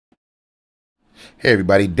Hey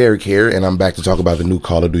everybody, Derek here, and I'm back to talk about the new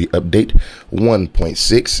Call of Duty update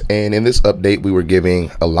 1.6. And in this update, we were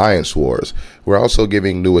giving Alliance Wars. We're also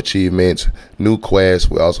giving new achievements, new quests.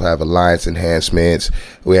 We also have Alliance enhancements.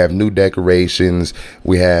 We have new decorations.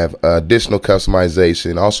 We have additional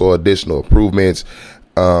customization, also additional improvements.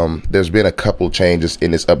 There's been a couple changes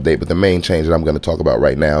in this update, but the main change that I'm going to talk about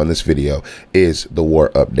right now in this video is the war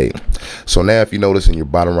update. So now if you notice in your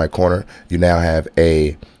bottom right corner, you now have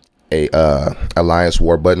a Alliance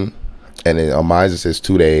War button, and then on mine it says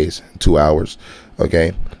 2 days, 2 hours.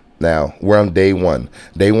 Okay, now we're on day one.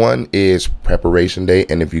 Day one is preparation day,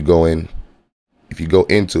 and if you go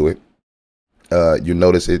into it, you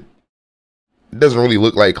notice it doesn't really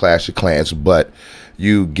look like Clash of Clans, but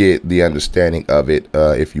you get the understanding of it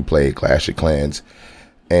if you play Clash of Clans.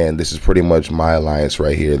 And this is pretty much my alliance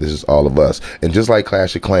right here. This is all of us. And just like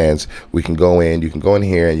Clash of Clans, we can go in, you can go in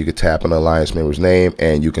here and you can tap an alliance member's name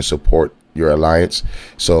and you can support your alliance.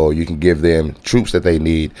 So you can give them troops that they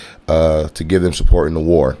need to give them support in the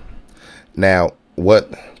war. Now, what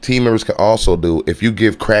team members can also do, if you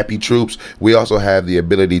give crappy troops, we also have the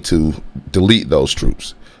ability to delete those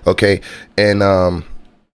troops. Okay. And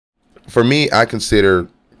for me, I consider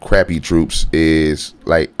crappy troops is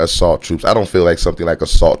like assault troops. I don't feel like something like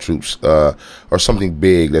assault troops or something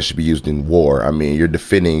big that should be used in war. I mean, you're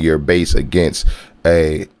defending your base against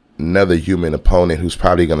another human opponent who's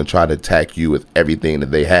probably going to try to attack you with everything that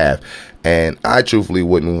they have. And I truthfully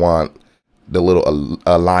wouldn't want the little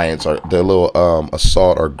alliance or the little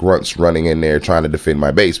assault or grunts running in there trying to defend my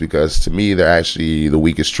base, because to me, they're actually the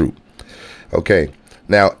weakest troop. Okay.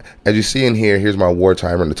 Now, as you see in here, here's my war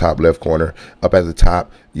timer in the top left corner. Up at the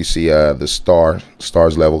top, you see the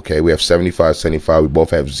stars level. Okay, we have 75, 75. We both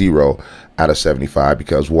have 0 out of 75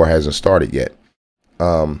 because war hasn't started yet.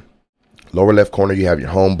 Lower left corner, you have your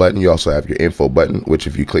home button. You also have your info button, which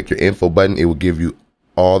if you click your info button, it will give you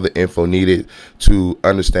all the info needed to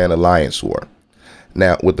understand Alliance War.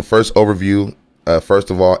 Now, with the first overview, first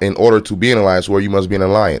of all, in order to be an alliance war, you must be an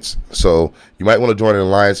alliance. So you might want to join an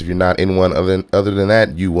alliance. If you're not in one, other than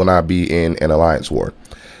that, you will not be in an alliance war.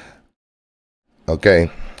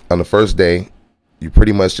 Okay, on the first day, you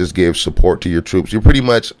pretty much just give support to your troops. You pretty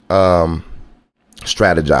much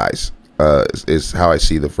strategize. Is how I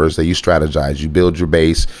see the first day. You strategize. You build your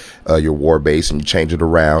base, your war base, and you change it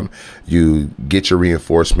around. You get your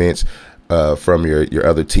reinforcements from your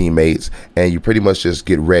other teammates, and you pretty much just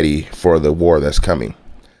get ready for the war that's coming.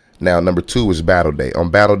 Now, number 2 is battle day.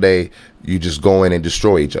 On battle day, you just go in and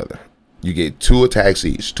destroy each other. You get 2 attacks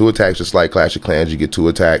each. 2 attacks, just like Clash of Clans. You get 2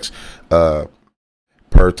 attacks per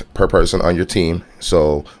person on your team.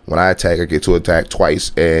 So when I attack, I get to attack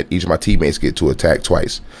twice, and each of my teammates get to attack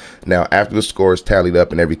twice. Now, after the score is tallied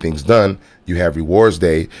up and everything's done, you have rewards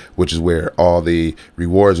day, which is where all the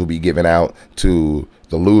rewards will be given out to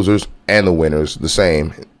the losers and the winners the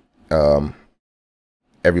same.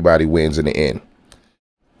 Everybody wins in the end.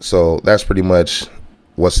 So that's pretty much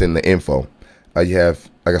what's in the info. You have,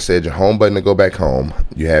 like I said, your home button to go back home.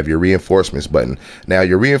 You have your reinforcements button. Now,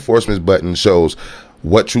 your reinforcements button shows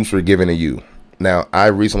what troops were given to you. Now, I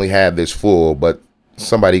recently had this full, but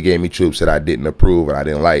somebody gave me troops that I didn't approve and I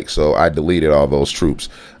didn't like, so I deleted all those troops.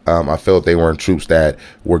 I felt they weren't troops that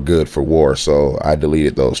were good for war, so I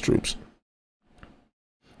deleted those troops.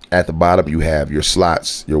 At the bottom, you have your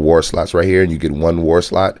slots, your war slots right here, and you get 1 war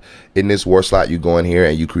slot. In this war slot, you go in here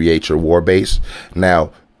and you create your war base.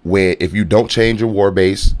 Now, if you don't change your war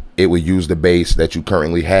base, it will use the base that you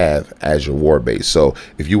currently have as your war base. So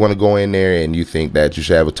if you want to go in there and you think that you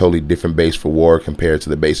should have a totally different base for war compared to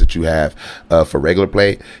the base that you have for regular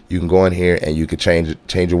play, you can go in here and you can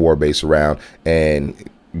change your war base around and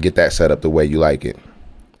get that set up the way you like it.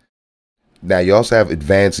 Now, you also have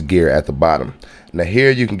advanced gear at the bottom. Now,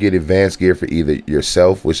 here you can get advanced gear for either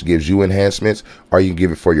yourself, which gives you enhancements, or you can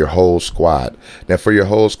give it for your whole squad. Now, for your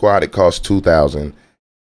whole squad, it costs 2,000,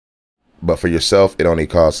 but for yourself, it only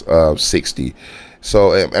costs 60.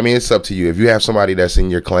 So, I mean, it's up to you. If you have somebody that's in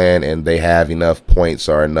your clan and they have enough points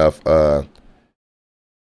or enough,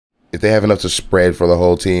 if they have enough to spread for the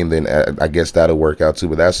whole team, then I guess that'll work out too.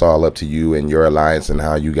 But that's all up to you and your alliance and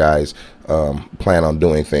how you guys plan on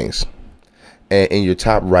doing things. And in your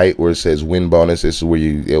top right where it says win bonus, this is where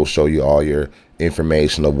it'll show you all your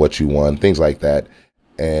information of what you won, things like that.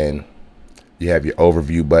 And you have your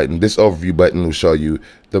overview button. This overview button will show you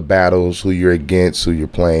the battles, who you're against, who you're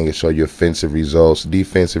playing. It'll show you offensive results,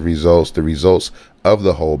 defensive results, the results of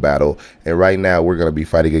the whole battle. And right now we're going to be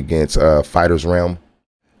fighting against Fighters Realm.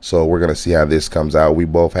 So we're going to see how this comes out. We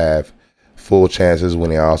both have full chances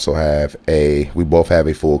when we both have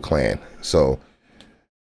a full clan. So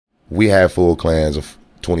we have full clans of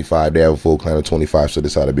 25. They have a full clan of 25, so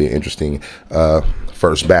this ought to be an interesting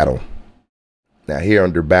first battle. Now here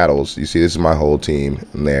under battles, you see this is my whole team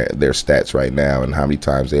and their stats right now and how many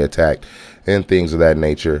times they attacked and things of that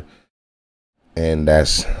nature. And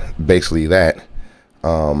that's basically that.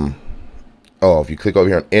 Oh, if you click over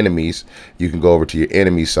here on enemies, you can go over to your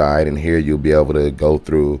enemy side, and here you'll be able to go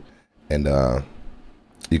through and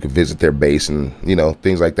you can visit their base and, you know,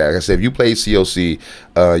 things like that. Like I said, if you play COC,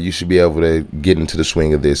 you should be able to get into the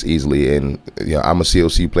swing of this easily. And, you know, I'm a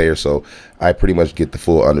COC player, so I pretty much get the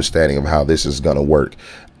full understanding of how this is going to work.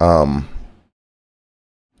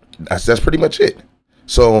 That's pretty much it.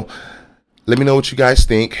 So let me know what you guys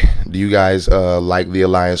think. Do you guys like the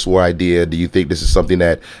Alliance War idea? Do you think this is something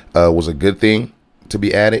that was a good thing to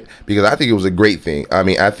be added? Because I think it was a great thing. I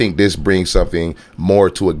mean, I think this brings something more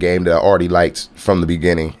to a game that I already liked from the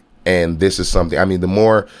beginning. And this is something, I mean, the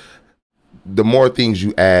more things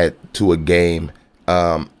you add to a game,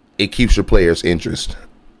 it keeps your players' interest.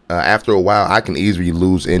 After a while, I can easily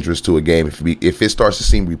lose interest to a game if it starts to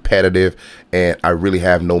seem repetitive and I really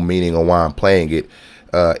have no meaning on why I'm playing it.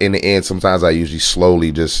 In the end, sometimes I usually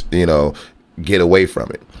slowly just, you know, get away from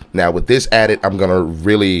it. Now with this added, I'm gonna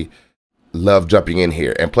really love jumping in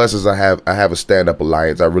here. And plus, as I have a stand-up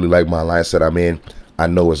alliance, I really like my alliance that I'm in. I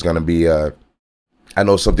know it's gonna be I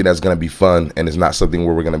know something that's gonna be fun, and it's not something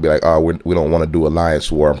where we're gonna be like, oh, we don't want to do Alliance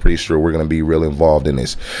War. I'm pretty sure we're gonna be real involved in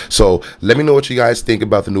this. So let me know what you guys think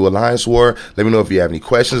about the new Alliance War. Let me know if you have any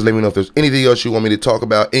questions. Let me know if there's anything else you want me to talk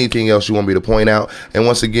about, anything else you want me to point out. And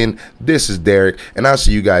once again, this is Derek, and I'll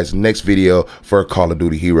see you guys next video for Call of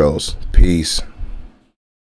Duty Heroes. Peace.